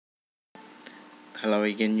Hello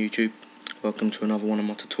again YouTube, welcome to another one of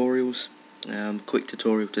my tutorials. Quick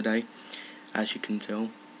tutorial today. As you can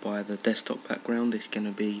tell by the desktop background, it's going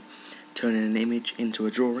to be turning an image into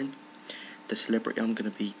a drawing. The celebrity I'm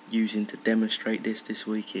going to be using to demonstrate this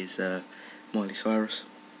week is Miley Cyrus.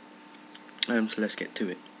 So let's get to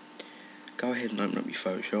it. Go ahead and open up your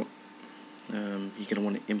Photoshop. You're going to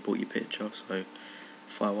want to import your picture, so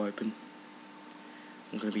file open.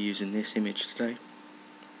 I'm going to be using this image today.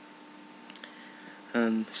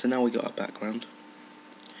 So now we got our background.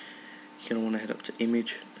 You're going to want to head up to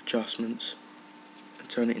Image, Adjustments, and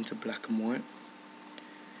turn it into black and white.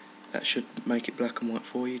 That should make it black and white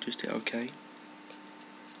for you, just hit OK.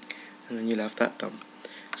 And then you'll have that done.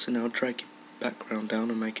 So now drag your background down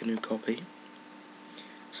and make a new copy.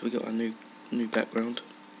 So we got our new background.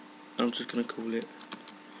 I'm just going to call it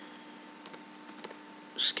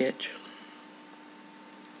Sketch.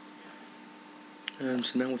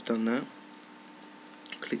 So now we've done that,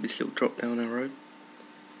 click this little drop down arrow,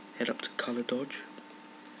 head up to colour dodge,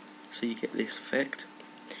 so you get this effect.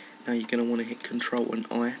 Now you're going to want to hit Control and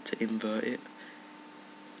I to invert it.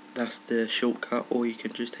 That's the shortcut, or you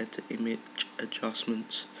can just head to Image,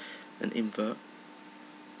 Adjustments and invert.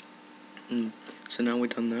 So now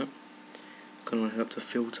we've done that, I'm going to head up to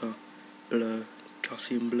Filter, Blur,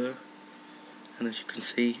 Gaussian Blur, and as you can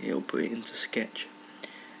see it'll put it into Sketch.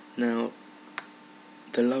 Now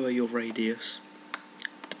the lower your radius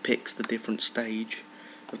depicts the different stage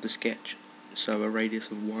of the sketch. So a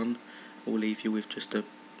radius of 1 will leave you with just the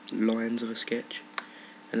lines of a sketch,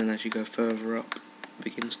 and then as you go further up it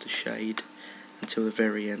begins to shade until the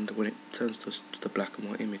very end when it turns to the black and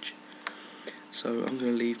white image. So I'm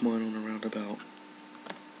going to leave mine on around about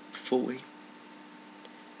 40,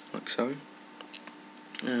 like so,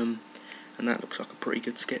 and that looks like a pretty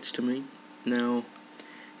good sketch to me. Now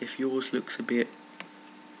if yours looks a bit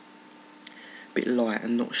light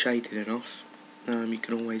and not shaded enough, you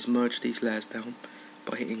can always merge these layers down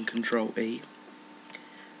by hitting Control E.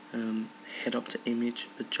 Head up to Image,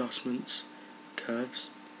 Adjustments, Curves,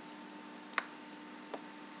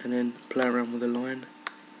 and then play around with a line,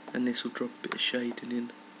 and this will drop a bit of shading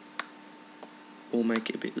in, or make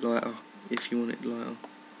it a bit lighter if you want it lighter.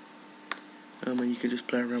 And you can just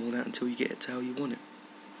play around with that until you get it to how you want it.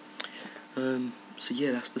 So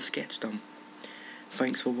yeah, that's the sketch done.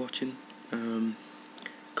 Thanks for watching.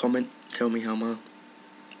 Comment, tell me how my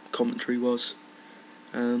commentary was,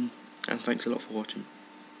 and thanks a lot for watching.